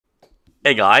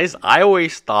Hey guys, I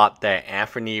always thought that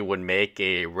Anthony would make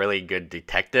a really good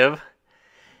detective,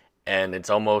 and it's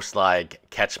almost like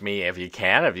Catch Me If You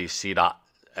Can. Have you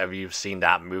seen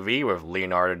that movie with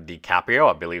Leonardo DiCaprio?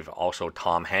 I believe also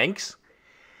Tom Hanks.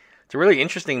 It's a really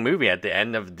interesting movie. At the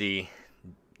end of the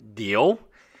deal,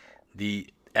 the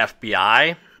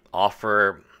FBI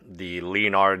offer the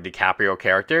Leonardo DiCaprio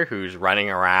character, who's running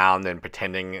around and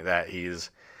pretending that he's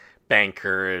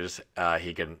bankers,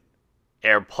 he can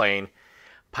airplane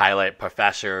pilot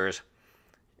professors.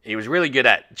 He was really good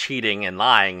at cheating and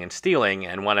lying and stealing,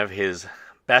 and one of his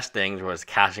best things was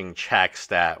cashing checks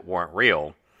that weren't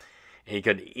real. He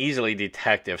could easily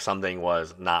detect if something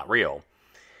was not real.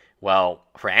 Well,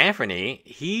 for Anthony,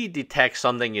 he detects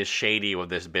something is shady with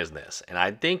this business, and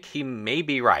I think he may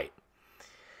be right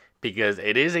because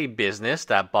it is a business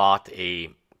that bought a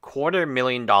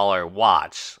 $250,000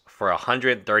 watch for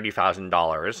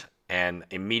 $130,000 and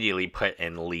immediately put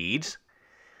in leads,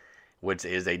 which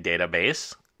is a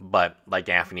database. But like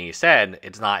Anthony said,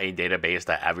 it's not a database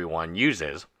that everyone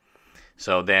uses.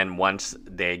 So then once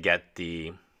they get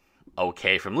the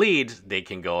okay from leads, they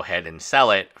can go ahead and sell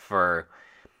it for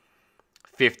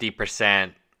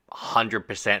 50%,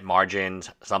 100%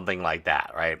 margins, something like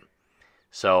that, right?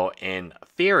 So in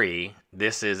theory,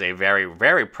 this is a very,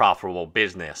 very profitable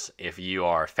business if you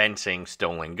are fencing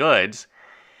stolen goods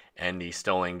and the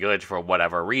stolen goods, for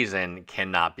whatever reason,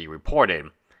 cannot be reported.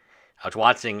 I was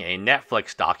watching a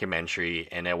Netflix documentary,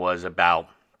 and it was about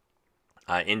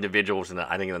individuals in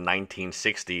I think in the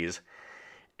 1960s,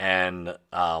 and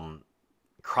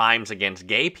crimes against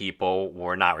gay people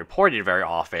were not reported very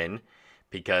often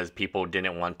because people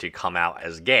didn't want to come out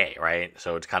as gay, right?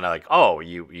 So it's kind of like, oh,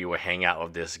 you would hang out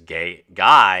with this gay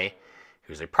guy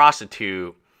who's a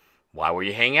prostitute. Why were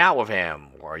you hanging out with him?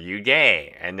 Are you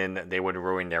gay? And then they would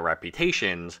ruin their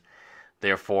reputations.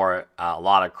 Therefore, a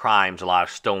lot of crimes, a lot of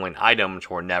stolen items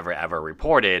were never ever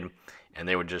reported, and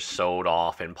they were just sold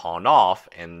off and pawned off,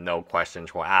 and no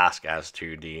questions were asked as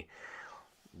to the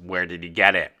where did he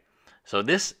get it. So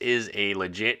this is a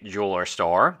legit jeweler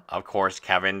store. Of course,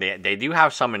 Kevin, they do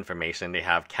have some information. They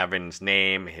have Kevin's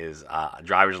name, his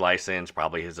driver's license,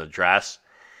 probably his address,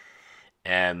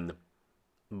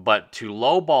 but to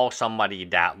lowball somebody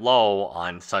that low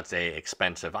on such a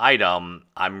expensive item,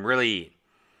 and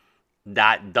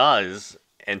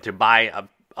to buy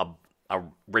a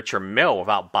richer mill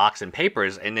without box and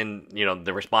papers, and then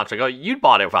the response like, oh, you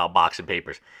bought it without box and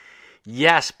papers.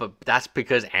 Yes, but that's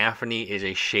because Anthony is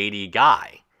a shady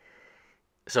guy.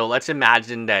 So let's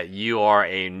imagine that you are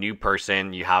a new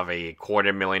person, you have a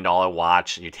 $250,000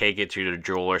 watch, you take it to the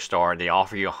jeweler store, they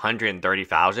offer you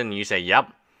 $130,000, and you say,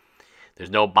 yep, there's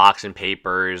no box and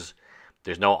papers,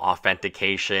 there's no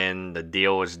authentication, the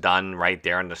deal is done right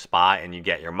there on the spot, and you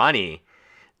get your money.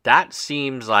 That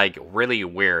seems like really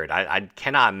weird. I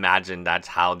cannot imagine that's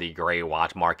how the gray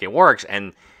watch market works.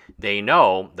 And they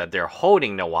know that they're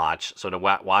holding the watch, so the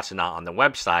watch is not on the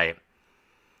website,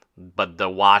 but the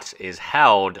watch is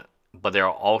held, but they're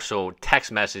also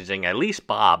text messaging at least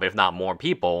Bob, if not more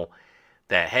people,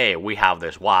 that, hey, we have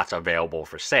this watch available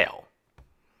for sale.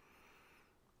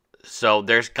 So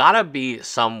there's got to be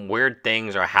some weird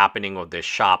things are happening with this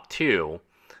shop too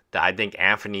that I think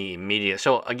Anthony immediately...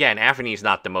 So again, Anthony's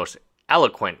not the most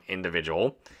eloquent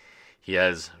individual. He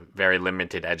has very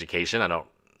limited education. I don't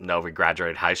know if he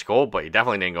graduated high school, but he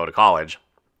definitely didn't go to college.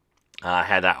 I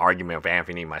had that argument with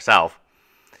Anthony myself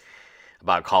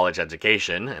about college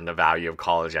education and the value of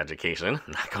college education.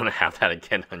 I'm not going to have that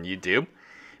again on YouTube.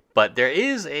 But there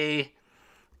is a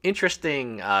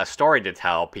interesting story to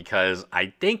tell because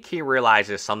I think he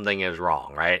realizes something is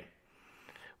wrong, right?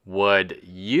 Would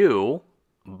you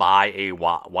spend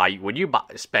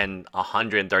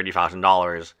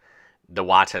 $130,000? The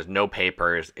watch has no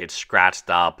papers, it's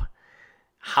scratched up.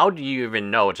 How do you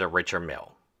even know it's a richer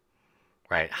mill,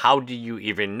 right? How do you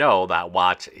even know that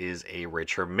watch is a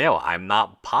richer mill? I'm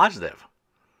not positive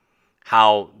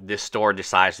how this store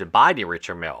decides to buy the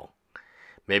richer mill.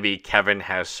 Maybe Kevin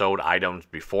has sold items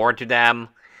before to them.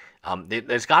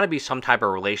 There's got to be some type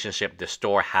of relationship the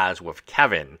store has with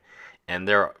Kevin, and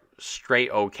they're straight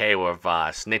okay with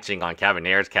snitching on Kevin.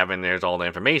 There's all the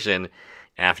information.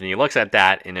 Anthony looks at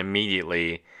that, and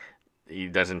immediately he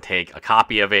doesn't take a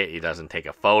copy of it. He doesn't take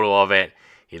a photo of it.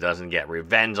 He doesn't get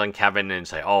revenge on Kevin and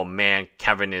say, oh man,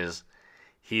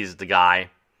 he's the guy.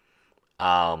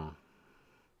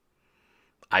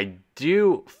 I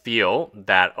do feel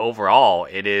that overall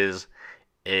it is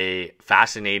a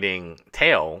fascinating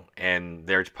tale, and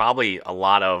there's probably a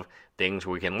lot of things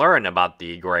we can learn about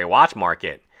the gray watch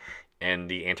market and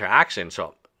the interaction.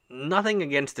 So nothing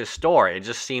against this store. It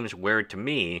just seems weird to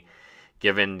me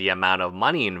given the amount of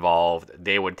money involved,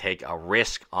 they would take a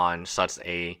risk on such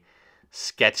a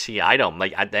sketchy item.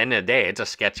 Like, at the end of the day, it's a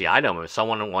sketchy item. If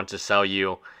someone wants to sell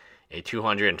you a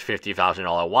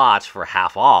 $250,000 watch for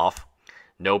half off,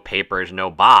 no papers, no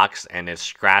box, and it's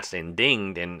scratched and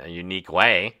dinged in a unique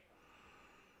way,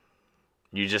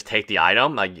 you just take the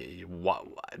item. Like,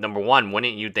 number one,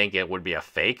 wouldn't you think it would be a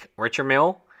fake Richard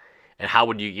Mille? And how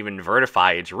would you even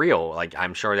verify it's real? Like,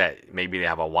 I'm sure that maybe they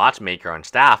have a watchmaker on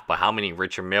staff, but how many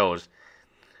Richard Milles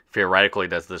theoretically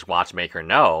does this watchmaker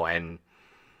know? And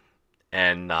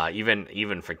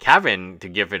even for Kevin to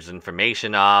give his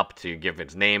information up, to give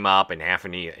his name up, and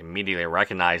Anthony immediately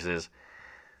recognizes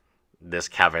this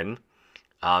Kevin,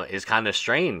 is kind of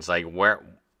strange. Like,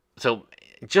 so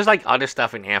just like other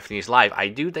stuff in Anthony's life, I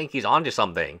do think he's onto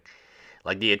something.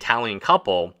 Like the Italian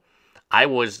couple, I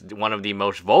was one of the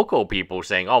most vocal people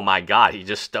saying, oh my God, he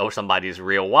just stole somebody's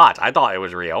real watch. I thought it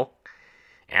was real.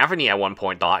 Anthony at one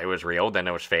point thought it was real, then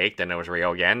it was fake, then it was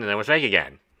real again, and then it was fake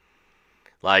again.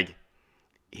 Like,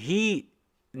 he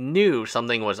knew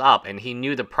something was up, and he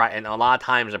knew the price, and a lot of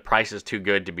times the price is too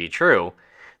good to be true.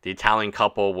 The Italian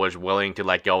couple was willing to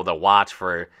let go of the watch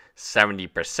for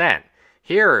 70%.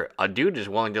 Here, a dude is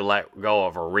willing to let go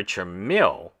of a Richard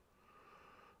Mille.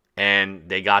 And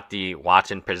they got the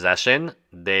watch in possession.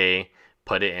 They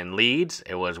put it in leads.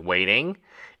 It was waiting.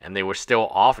 And they were still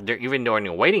even during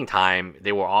the waiting time,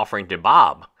 they were offering to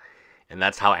Bob. And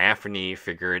that's how Anthony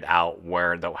figured out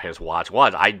where his watch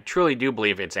was. I truly do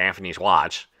believe it's Anthony's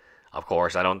watch. Of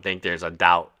course, I don't think there's a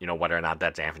doubt, whether or not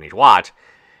that's Anthony's watch.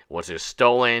 Was it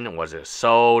stolen? Was it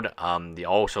sold?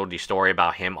 Also the story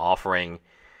about him offering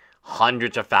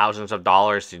hundreds of thousands of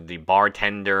dollars to the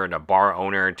bartender, the bar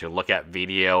owner, to look at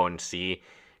video and see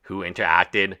who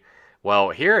interacted.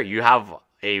 Well, here you have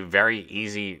a very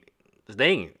easy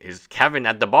thing. Is Kevin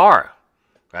at the bar,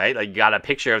 right? Like, you got a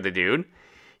picture of the dude.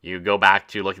 You go back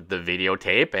to look at the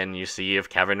videotape and you see if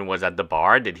Kevin was at the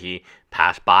bar. Did he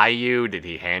pass by you? Did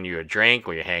he hand you a drink?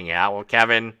 Were you hanging out with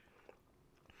Kevin?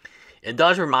 It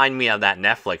does remind me of that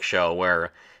Netflix show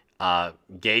where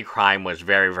gay crime was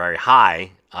very, very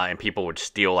high, and people would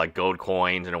steal like gold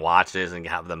coins and watches and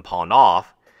have them pawned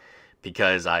off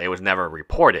because it was never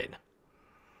reported.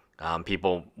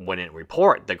 People wouldn't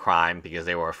report the crime because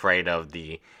they were afraid of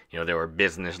there were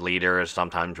business leaders,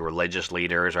 sometimes religious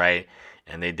leaders, right?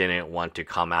 And they didn't want to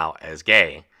come out as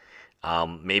gay.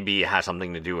 Maybe it has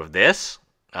something to do with this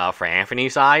for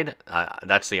Anthony's side.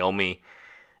 That's the only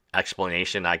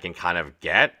explanation I can kind of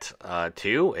get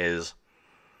to, is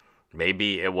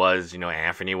maybe it was,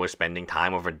 Anthony was spending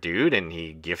time with a dude and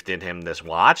he gifted him this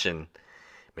watch, and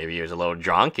maybe he was a little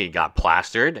drunk. He got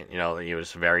plastered. He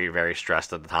was very, very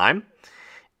stressed at the time.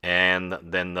 And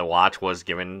then the watch was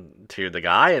given to the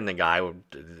guy, and the guy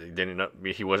didn't know,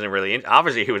 he wasn't really,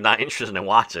 obviously he was not interested in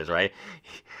watches, right?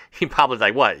 He probably was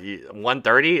like, what,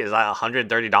 $130? Is that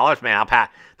 $130? Man, I'll pay.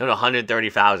 No,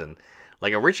 $130,000.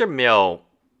 Like a Richard Mille,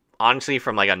 honestly,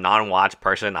 from like a non-watch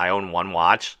person, I own one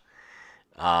watch.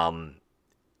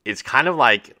 It's kind of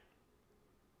like,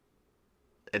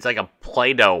 it's like a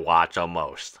Play-Doh watch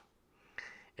almost.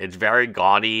 It's very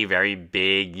gaudy, very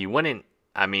big.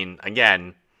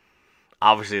 Again,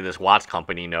 obviously this watch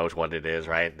company knows what it is,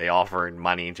 right? They offered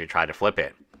money to try to flip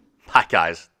it. Bye,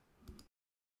 guys.